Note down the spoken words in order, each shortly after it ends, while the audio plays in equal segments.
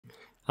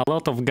A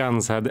lot of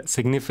guns had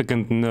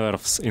significant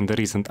nerfs in the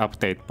recent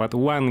update, but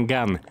one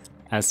gun,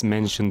 as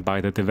mentioned by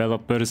the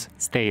developers,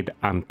 stayed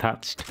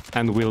untouched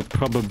and will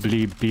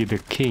probably be the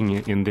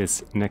king in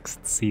this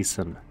next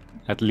season.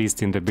 At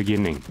least in the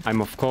beginning.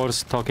 I'm of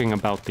course talking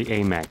about the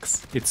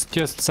AMAX. It's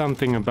just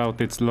something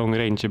about its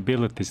long-range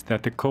abilities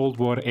that the Cold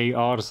War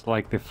ARs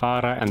like the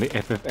FFAR and the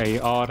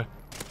FFAR,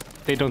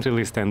 they don't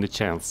really stand a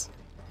chance.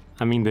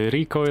 I mean, the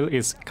recoil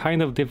is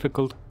kind of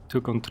difficult to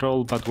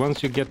control, but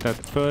once you get that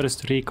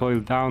first recoil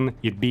down,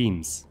 it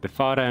beams. The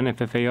FFAR and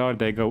FFAR,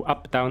 they go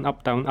up, down,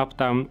 up, down, up,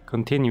 down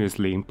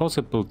continuously.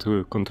 Impossible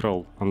to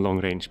control on long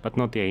range, but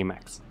not the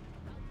AMAX.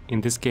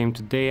 In this game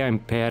today I'm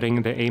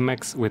pairing the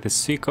AMAX with the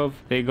Sikov.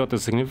 They got a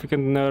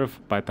significant nerf,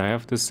 but I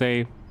have to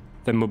say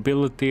the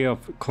mobility of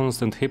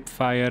constant hip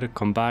fire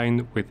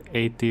combined with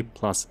 80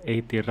 plus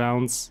 80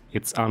 rounds,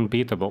 it's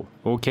unbeatable.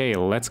 Okay,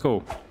 let's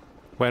go.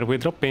 Where we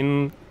drop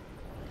in?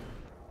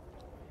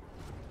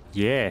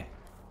 Yeah.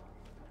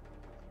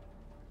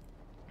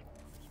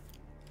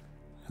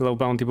 Hello,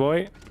 bounty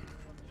boy.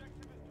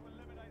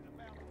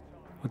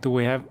 What do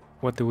we have?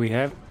 What do we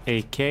have?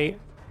 AK.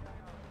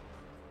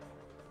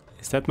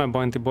 Is that my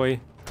bounty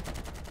boy?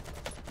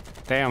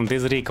 Damn,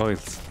 this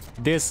recoils.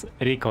 This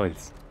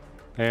recoils.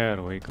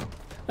 There we go.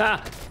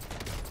 Ah!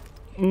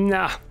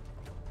 Nah!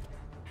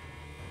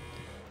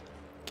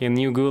 Can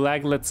you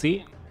gulag? Let's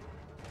see.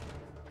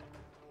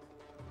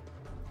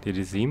 Did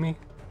he see me?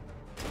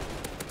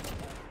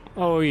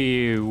 Oh,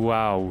 yeah,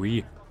 wow.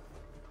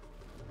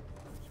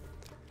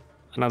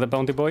 Another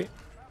bounty boy.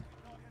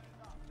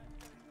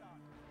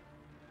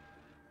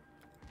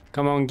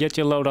 Come on, get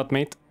your loadout,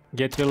 mate.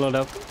 Get your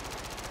loadout.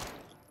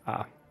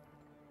 Ah.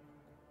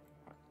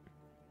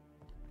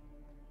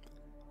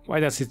 Why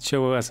does it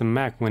show as a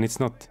Mac when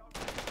it's not?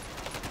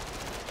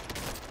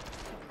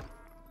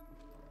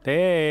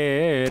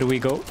 There we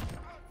go.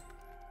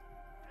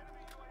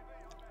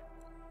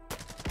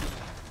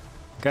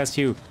 Gas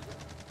you.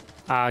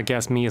 Ah,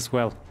 gas me as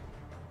well.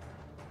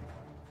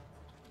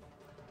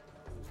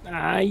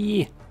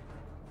 Aye.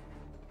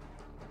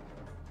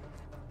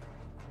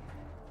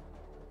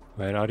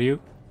 Where are you?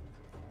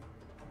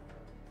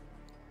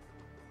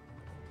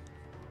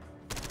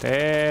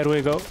 There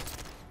we go.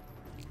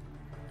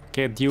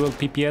 Get dual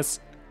PPS.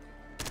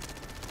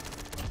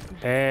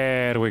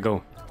 There we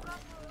go.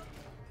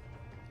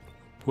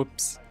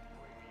 Whoops.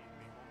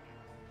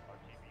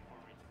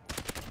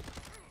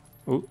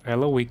 Oh,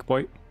 hello, weak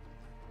boy.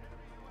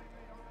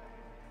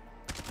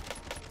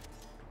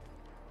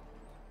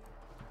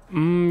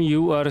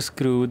 You are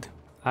screwed.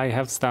 I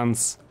have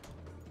stuns.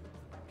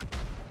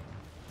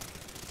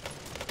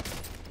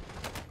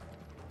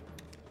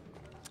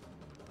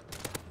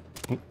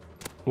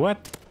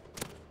 What?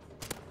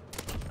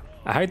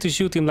 I had to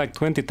shoot him like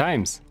 20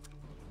 times.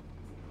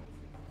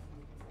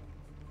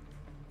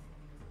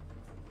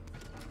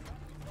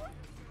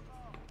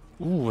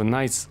 Ooh, a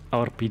nice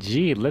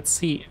RPG. Let's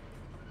see.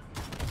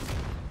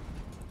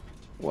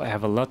 Oh, I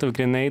have a lot of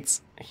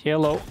grenades.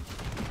 Hello.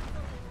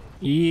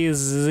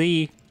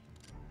 Easy.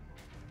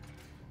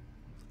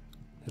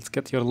 Let's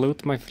get your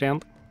loot, my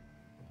friend.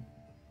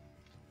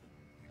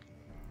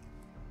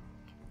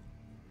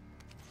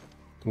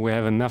 We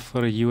have enough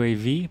for a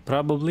UAV,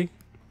 probably.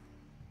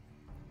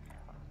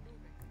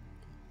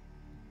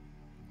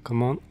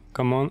 Come on,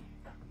 come on.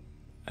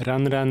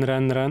 Run, run,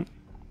 run, run.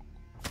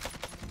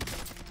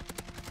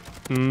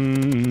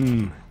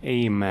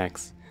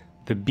 AMAX.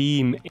 The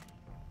beam.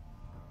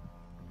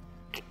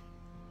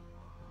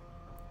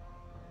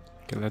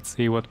 Okay, let's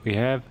see what we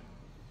have.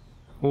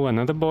 Oh,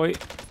 another boy.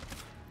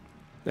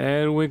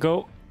 There we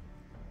go.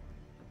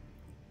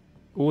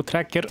 Oh,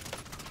 tracker.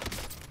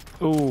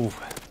 Oh.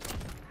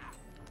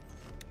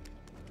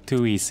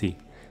 Too easy.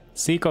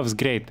 Sikov's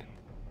great.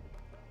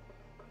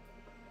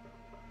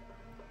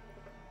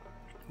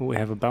 We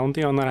have a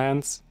bounty on our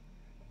hands.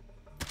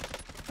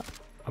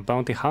 A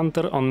bounty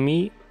hunter on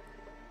me.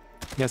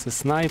 He has a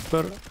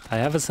sniper. I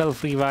have a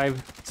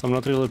self-revive, so I'm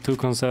not really too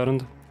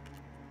concerned.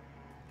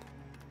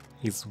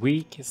 He's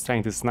weak, he's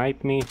trying to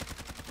snipe me.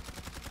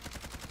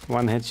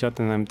 One headshot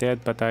and I'm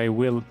dead, but I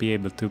will be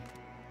able to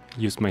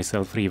use my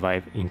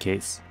self-revive in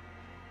case.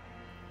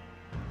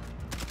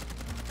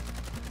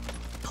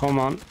 Come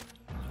on.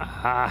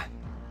 Ah,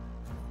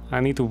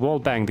 I need to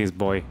wallbang this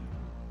boy.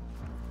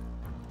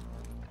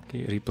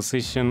 Okay,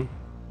 reposition.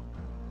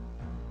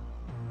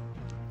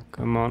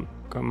 Come on,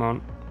 come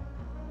on.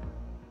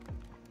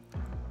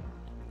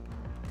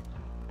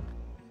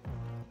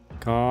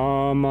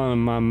 Come on,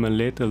 my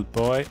little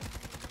boy.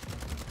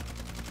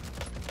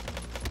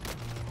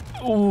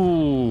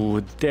 Ooh,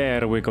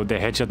 there we go. The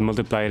headshot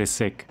multiplier is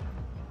sick.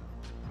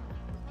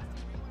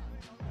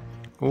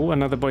 Oh,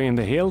 another boy in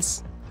the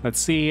hills. Let's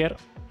see here.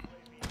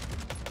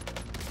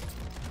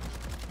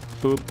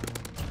 Boop.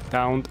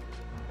 Downed.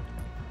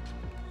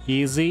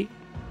 Easy.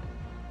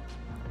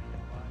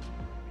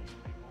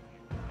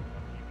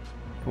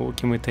 Oh,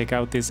 can we take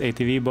out this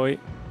ATV boy?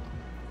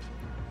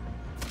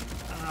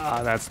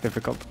 Ah, that's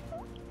difficult.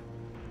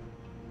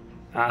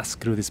 Ah,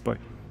 screw this boy.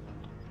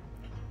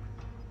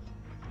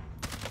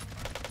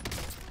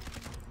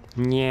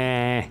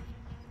 Yeah.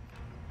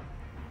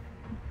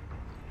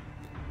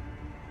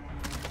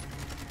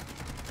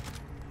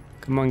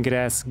 Come on,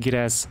 grass,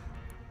 grass.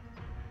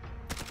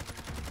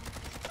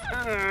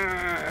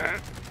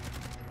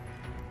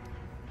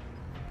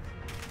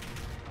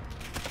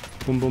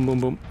 Boom, boom, boom,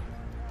 boom.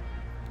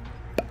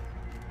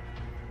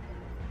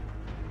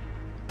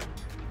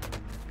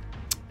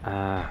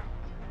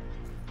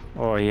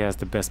 Oh, he has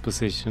the best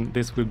position.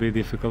 This will be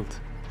difficult.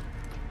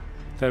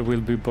 There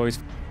will be boys.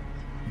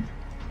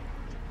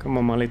 Come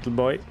on, my little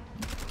boy.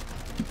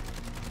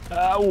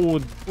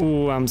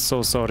 Oh, I'm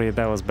so sorry.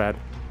 That was bad.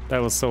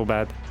 That was so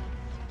bad.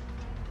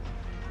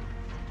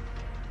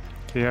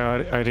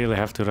 Yeah, I really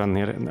have to run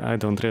here. I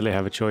don't really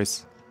have a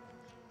choice.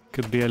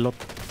 Could be a lot.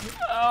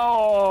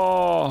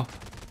 Oh!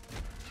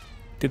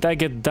 Did I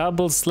get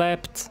double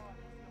slapped?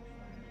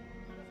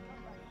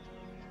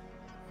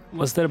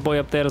 Was there a boy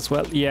up there as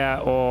well?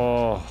 Yeah,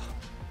 oh.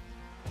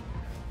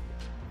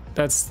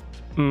 That's...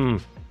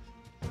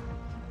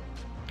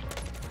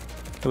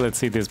 Let's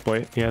see this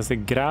boy. He has a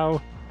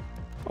Grau.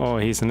 Oh,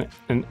 he's in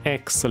an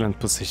excellent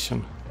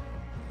position.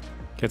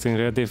 Getting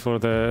ready for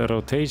the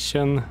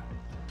rotation.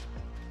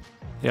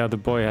 Yeah, the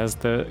boy has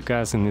the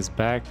gas in his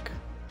back.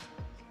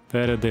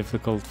 Very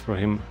difficult for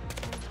him.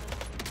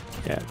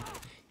 Yeah.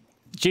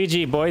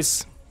 GG,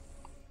 boys.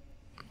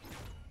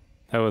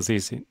 That was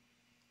easy.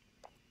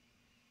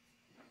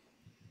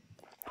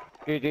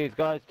 GG's,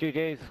 guys.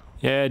 GG's.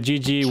 Yeah,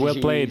 GG. Well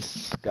played.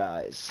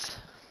 Guys.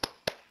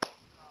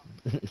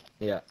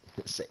 Yeah,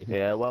 same.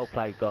 Yeah, well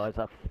played, guys.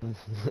 I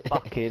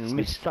fucking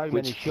missed so many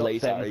Which shots.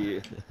 place are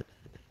you?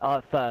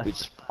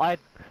 First. I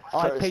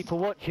had people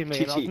watching me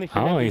and I was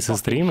missing Oh, every he's a fucking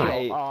streamer.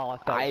 shot.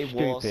 Oh, I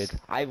felt stupid.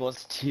 I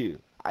was too.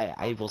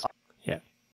 I was